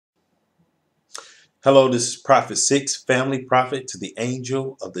Hello, this is Prophet 6, family prophet to the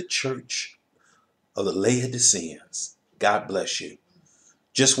angel of the church of the Laodiceans. God bless you.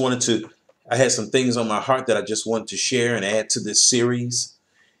 I had some things on my heart that I just wanted to share and add to this series.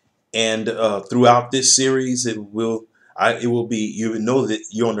 And throughout this series, it will be, you will know that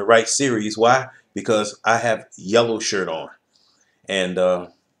you're on the right series. Why? Because I have yellow shirt on. And I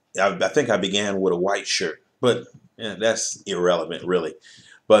think I began with a white shirt, but that's irrelevant, really.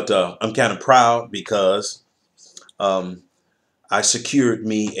 But I'm kind of proud because um, I secured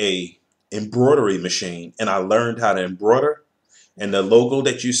me a embroidery machine and I learned how to embroider. And the logo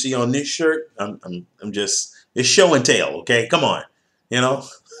that you see on this shirt, I'm just, it's show and tell. Okay, come on, you know,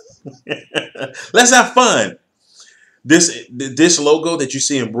 let's have fun. This logo that you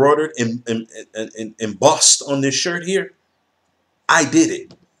see embroidered and embossed on this shirt here, I did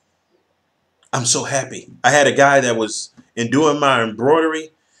it. I'm so happy. I had a guy that was in doing my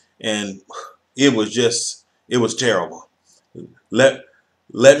embroidery, and it was terrible. Let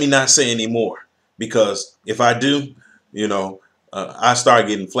let me not say any more, because if I do, I start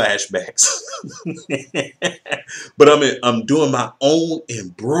getting flashbacks. But I'm doing my own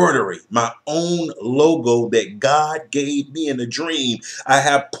embroidery, my own logo that God gave me in a dream. I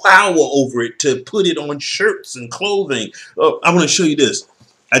have power over it to put it on shirts and clothing. Oh, I want to show you this.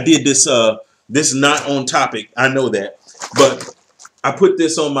 I did this. This is not on topic. I know that, but I put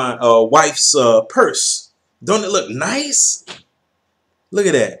this on my wife's purse. Don't it look nice? Look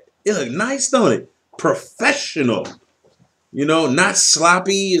at that. It look nice, don't it? Professional. Not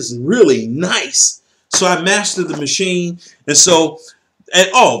sloppy. It's really nice. So I mastered the machine. And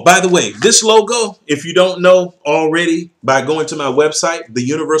oh, by the way, this logo, if you don't know already, by going to my website,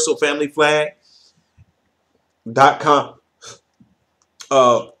 theuniversalfamilyflag.com,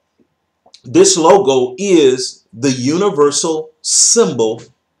 this logo is the universal symbol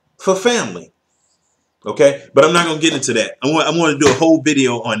for family. Okay, but I'm not going to get into that. I want to do a whole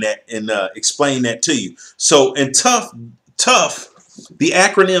video on that and explain that to you. So, and tough, the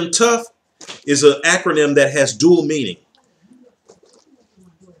acronym tough is an acronym that has dual meaning.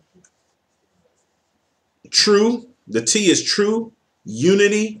 True, the T is true,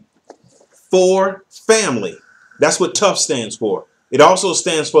 unity, for family. That's what tough stands for. It also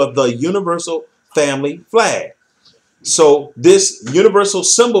stands for the universal family flag. So this universal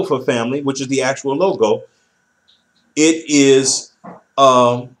symbol for family, which is the actual logo, it is,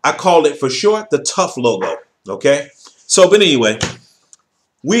 I call it for short, the tough logo. Okay. So, but anyway,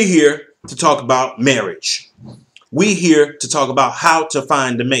 we're here to talk about marriage. We're here to talk about how to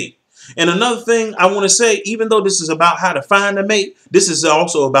find a mate. And another thing I want to say, even though this is about how to find a mate, this is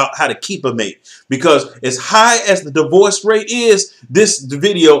also about how to keep a mate. Because as high as the divorce rate is, this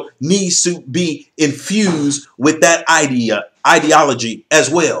video needs to be infused with that ideology as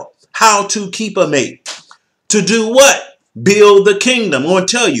well. How to keep a mate. To do what? Build the kingdom. I want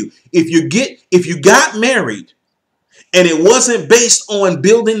to tell you, if you got married and it wasn't based on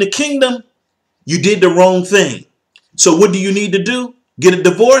building the kingdom, you did the wrong thing. So what do you need to do? Get a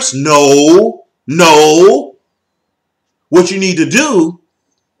divorce? No. What you need to do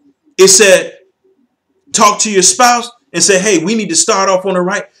is talk to your spouse and say, hey, we need to start off on the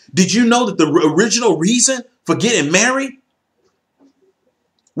right. Did you know that the original reason for getting married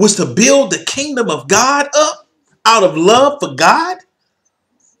was to build the kingdom of God up out of love for God?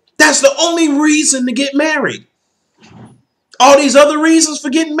 That's the only reason to get married. All these other reasons for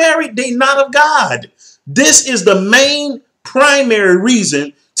getting married, they not of God. This is the main primary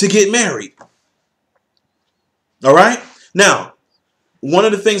reason to get married. All right. Now, one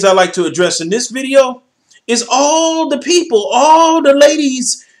of the things I like to address in this video is all the people, all the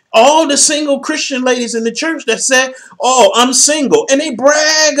ladies, all the single Christian ladies in the church that said, oh, I'm single. And they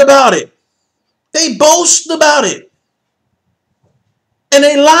brag about it. They boast about it. And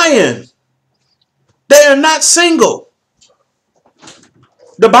they lying. They are not single.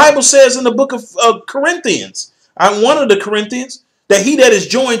 The Bible says in the book of Corinthians, I'm one of the Corinthians, that he that is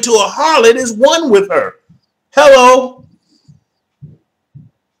joined to a harlot is one with her. Hello.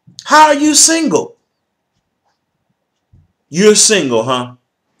 How are you single? You're single, huh?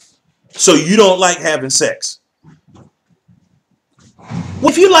 So you don't like having sex. Well,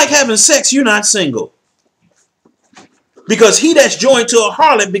 if you like having sex, you're not single. Because he that's joined to a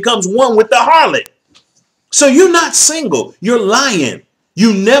harlot becomes one with the harlot. So you're not single. You're lying.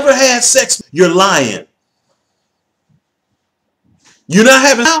 You never had sex. You're lying. You're not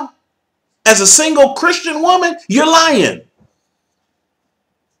having sex. As a single Christian woman, you're lying.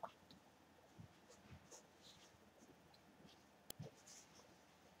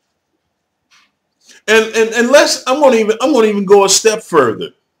 And unless I'm gonna even go a step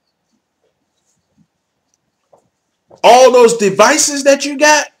further. All those devices that you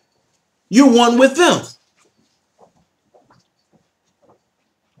got, you one with them.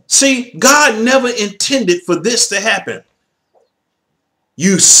 See, God never intended for this to happen.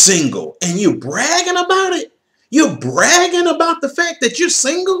 You single and you bragging about it. You're bragging about the fact that you're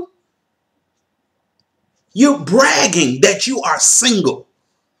single. You're bragging that you are single.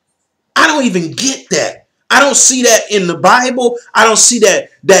 I don't even get that. I don't see that in the Bible. I don't see that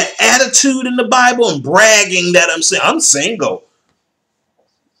attitude in the Bible and bragging that I'm single.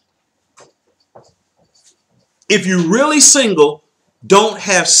 If you're really single, don't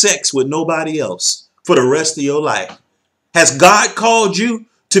have sex with nobody else for the rest of your life. Has God called you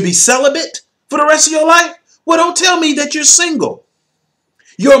to be celibate for the rest of your life? Well, don't tell me that you're single.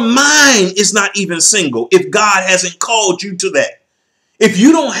 Your mind is not even single if God hasn't called you to that. If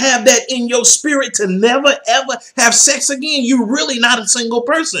you don't have that in your spirit to never, ever have sex again, you're really not a single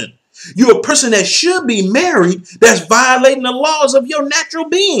person. You're a person that should be married that's violating the laws of your natural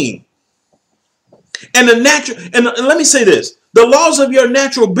being. And let me say this. The laws of your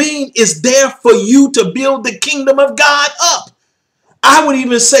natural being is there for you to build the kingdom of God up. I would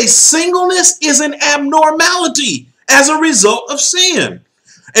even say singleness is an abnormality as a result of sin.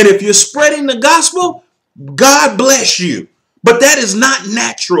 And if you're spreading the gospel, God bless you. But that is not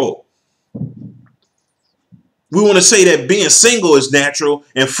natural. We want to say that being single is natural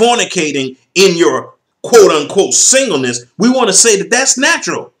and fornicating in your quote unquote singleness. We want to say that that's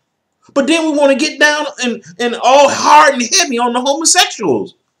natural. But then we want to get down and all hard and heavy on the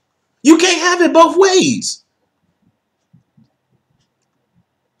homosexuals. You can't have it both ways.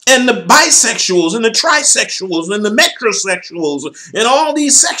 And the bisexuals and the trisexuals and the metrosexuals and all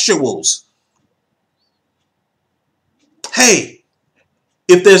these sexuals. Hey,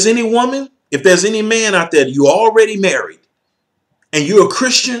 if there's any woman, if there's any man out there, you already married and you're a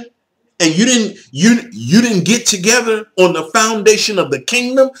Christian and you didn't get together on the foundation of the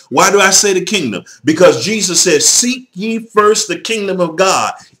kingdom. Why do I say the kingdom? Because Jesus says, seek ye first the kingdom of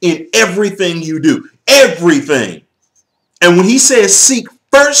God in everything you do. Everything. And when he says seek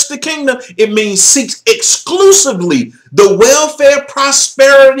first the kingdom, it means seek exclusively the welfare,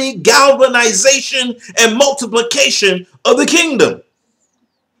 prosperity, galvanization, and multiplication of the kingdom.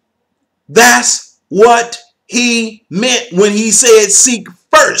 That's what he meant when he said seek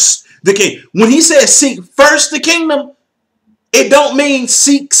first the kingdom. When he says seek first the kingdom, it don't mean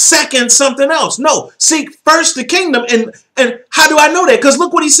seek second something else. No, seek first the kingdom. And how do I know that? Because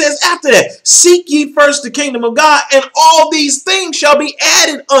look what he says after that. Seek ye first the kingdom of God, and all these things shall be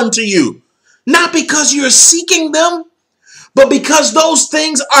added unto you. Not because you're seeking them, but because those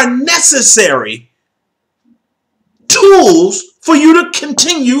things are necessary tools for you to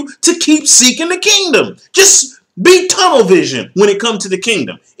continue to keep seeking the kingdom. Just be tunnel vision when it comes to the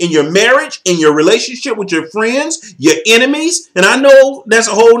kingdom. In your marriage, in your relationship with your friends, your enemies. And I know that's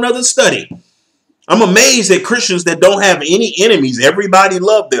a whole nother study. I'm amazed at Christians that don't have any enemies. Everybody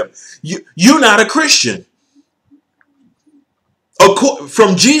love them. You're not a Christian.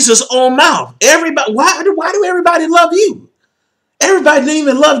 From Jesus' own mouth. Everybody. Why do everybody love you? Everybody didn't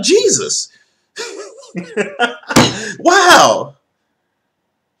even love Jesus. Wow.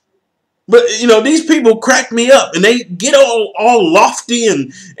 But, these people crack me up and they get all lofty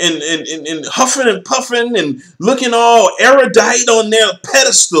and huffing and puffing and looking all erudite on their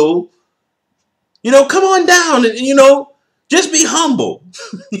pedestal. Come on down and, just be humble.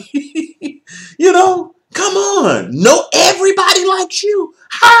 Come on. No, everybody likes you.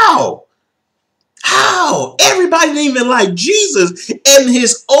 How? How? Everybody didn't even like Jesus in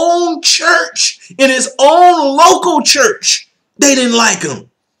his own church, in his own local church. They didn't like him.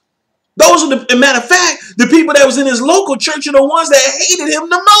 Those are the matter of fact, the people that was in his local church are the ones that hated him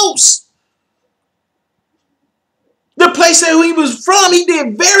the most. The place that he was from, he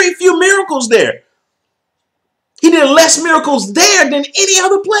did very few miracles there. He did less miracles there than any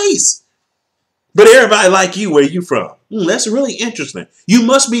other place. But everybody like you, where you from? That's really interesting. You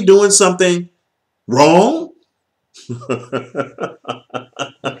must be doing something wrong.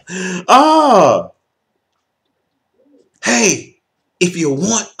 Hey, if you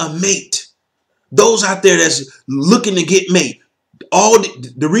want a mate, those out there that's looking to get mate,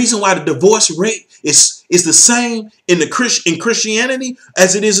 the reason why the divorce rate is the same in Christianity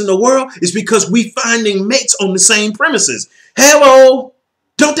as it is in the world is because we finding mates on the same premises. Hello,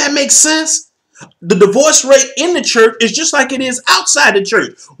 don't that make sense? The divorce rate in the church is just like it is outside the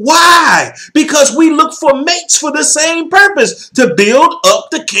church. Why? Because we look for mates for the same purpose, to build up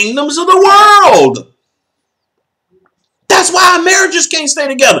the kingdoms of the world. That's why our marriages can't stay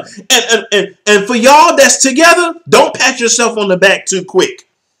together. And for y'all that's together, don't pat yourself on the back too quick.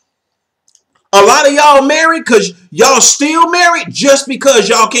 A A lot of y'all married because y'all still married just because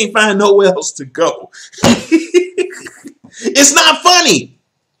y'all can't find nowhere else to go. It's not funny.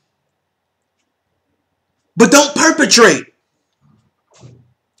 But don't perpetrate.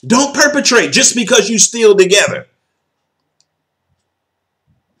 Don't perpetrate just because you still together.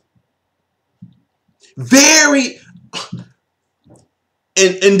 Very,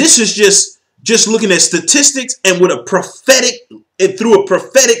 and this is just looking at statistics and with a prophetic, and through a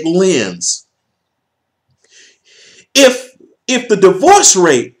prophetic lens. If the divorce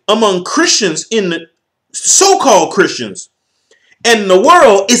rate among Christians, in the so-called Christians and the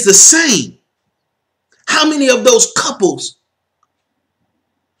world, is the same, how many of those couples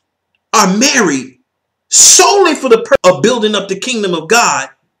are married solely for the purpose of building up the kingdom of God,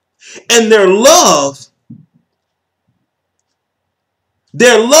 and their love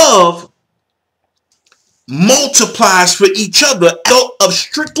multiplies for each other out of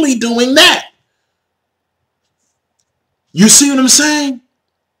strictly doing that? You see what I'm saying?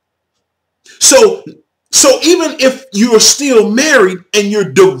 So even if you're still married and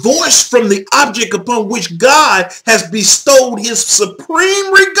you're divorced from the object upon which God has bestowed his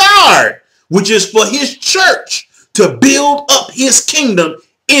supreme regard, which is for his church to build up his kingdom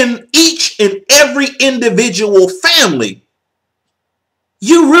in each and every individual family,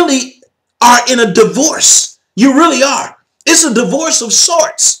 you really are in a divorce. You really are. It's a divorce of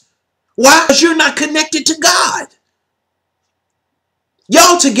sorts. Why? Because you're not connected to God.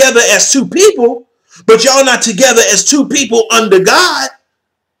 Y'all together as two people, but y'all not together as two people under God.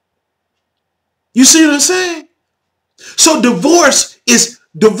 You see what I'm saying? So divorce is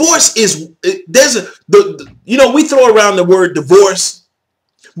there's we throw around the word divorce,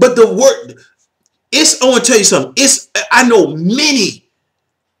 but the word, I want to tell you something. I know many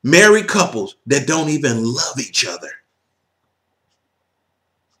married couples that don't even love each other.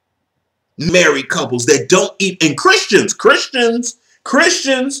 Married couples that don't even, and Christians,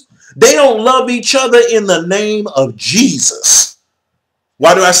 they don't love each other in the name of Jesus.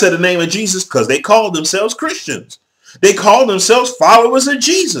 Why do I say the name of Jesus? Because they call themselves Christians. They call themselves followers of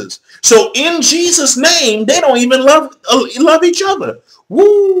Jesus. So in Jesus' name, they don't even love each other.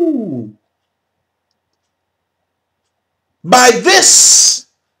 Woo! By this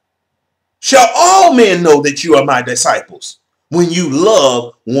shall all men know that you are my disciples, when you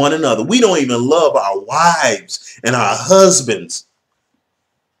love one another. We don't even love our wives and our husbands.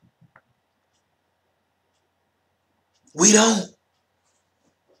 We don't.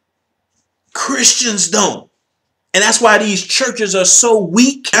 Christians don't. And that's why these churches are so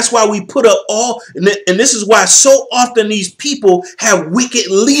weak. That's why we put up and this is why so often these people have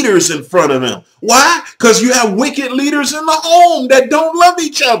wicked leaders in front of them. Why? Because you have wicked leaders in the home that don't love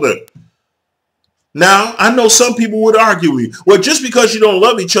each other. Now, I know some people would argue with you. Well, just because you don't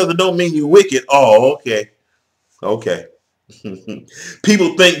love each other don't mean you're wicked. Oh, okay. Okay.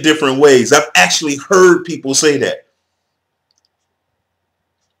 People think different ways. I've actually heard people say that.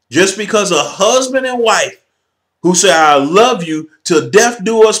 Just because a husband and wife who say, I love you till death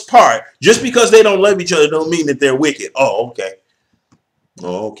do us part, just because they don't love each other don't mean that they're wicked. Oh, okay.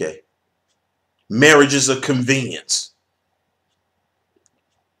 Oh, okay. Marriage is a convenience.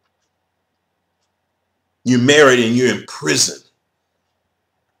 You're married and you're in prison.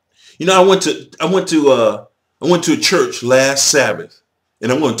 You know, I went to a church last Sabbath,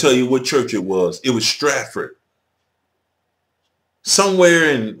 and I'm going to tell you what church it was. It was Stratford.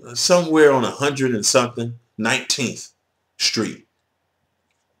 Somewhere on 100 and something, 19th Street.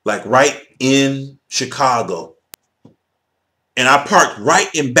 Like right in Chicago. And I parked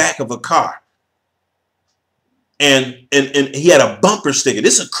right in back of a car. And he had a bumper sticker.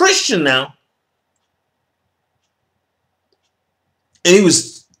 This is a Christian now. And he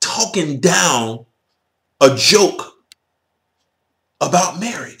was talking down a joke about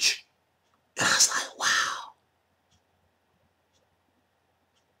marriage. And I was like, wow.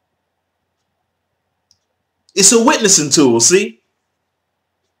 It's a witnessing tool, see?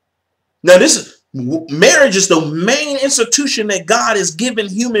 Now marriage is the main institution that God has given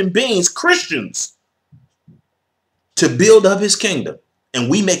human beings, Christians, to build up his kingdom. And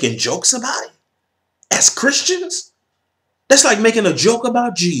we making jokes about it as Christians? That's like making a joke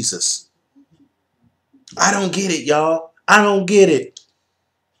about Jesus. I don't get it, y'all. I don't get it.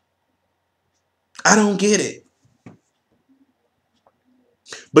 I don't get it.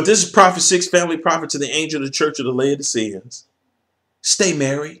 But this is Prophet 6, family prophet to the angel of the church of the Laodiceans. Stay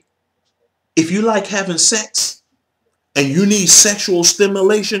married. If you like having sex and you need sexual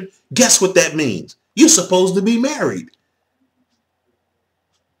stimulation, guess what that means? You're supposed to be married.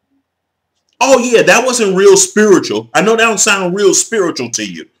 Oh yeah, that wasn't real spiritual. I know that don't sound real spiritual to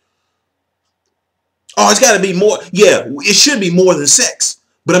you. Oh, it's got to be more. Yeah, it should be more than sex.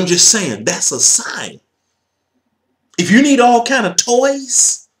 But I'm just saying, that's a sign. If you need all kind of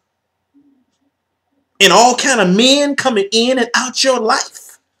toys and all kind of men coming in and out your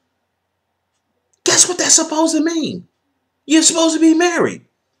life, guess what that's supposed to mean? You're supposed to be married.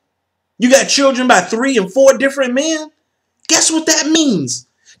 You got children by 3 and 4 different men. Guess what that means?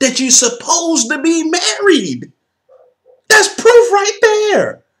 That you're supposed to be married. That's proof right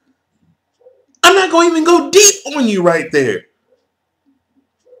there. I'm not going to even go deep on you right there.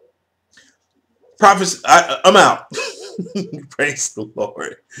 Prophets, I'm out. Praise the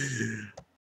Lord.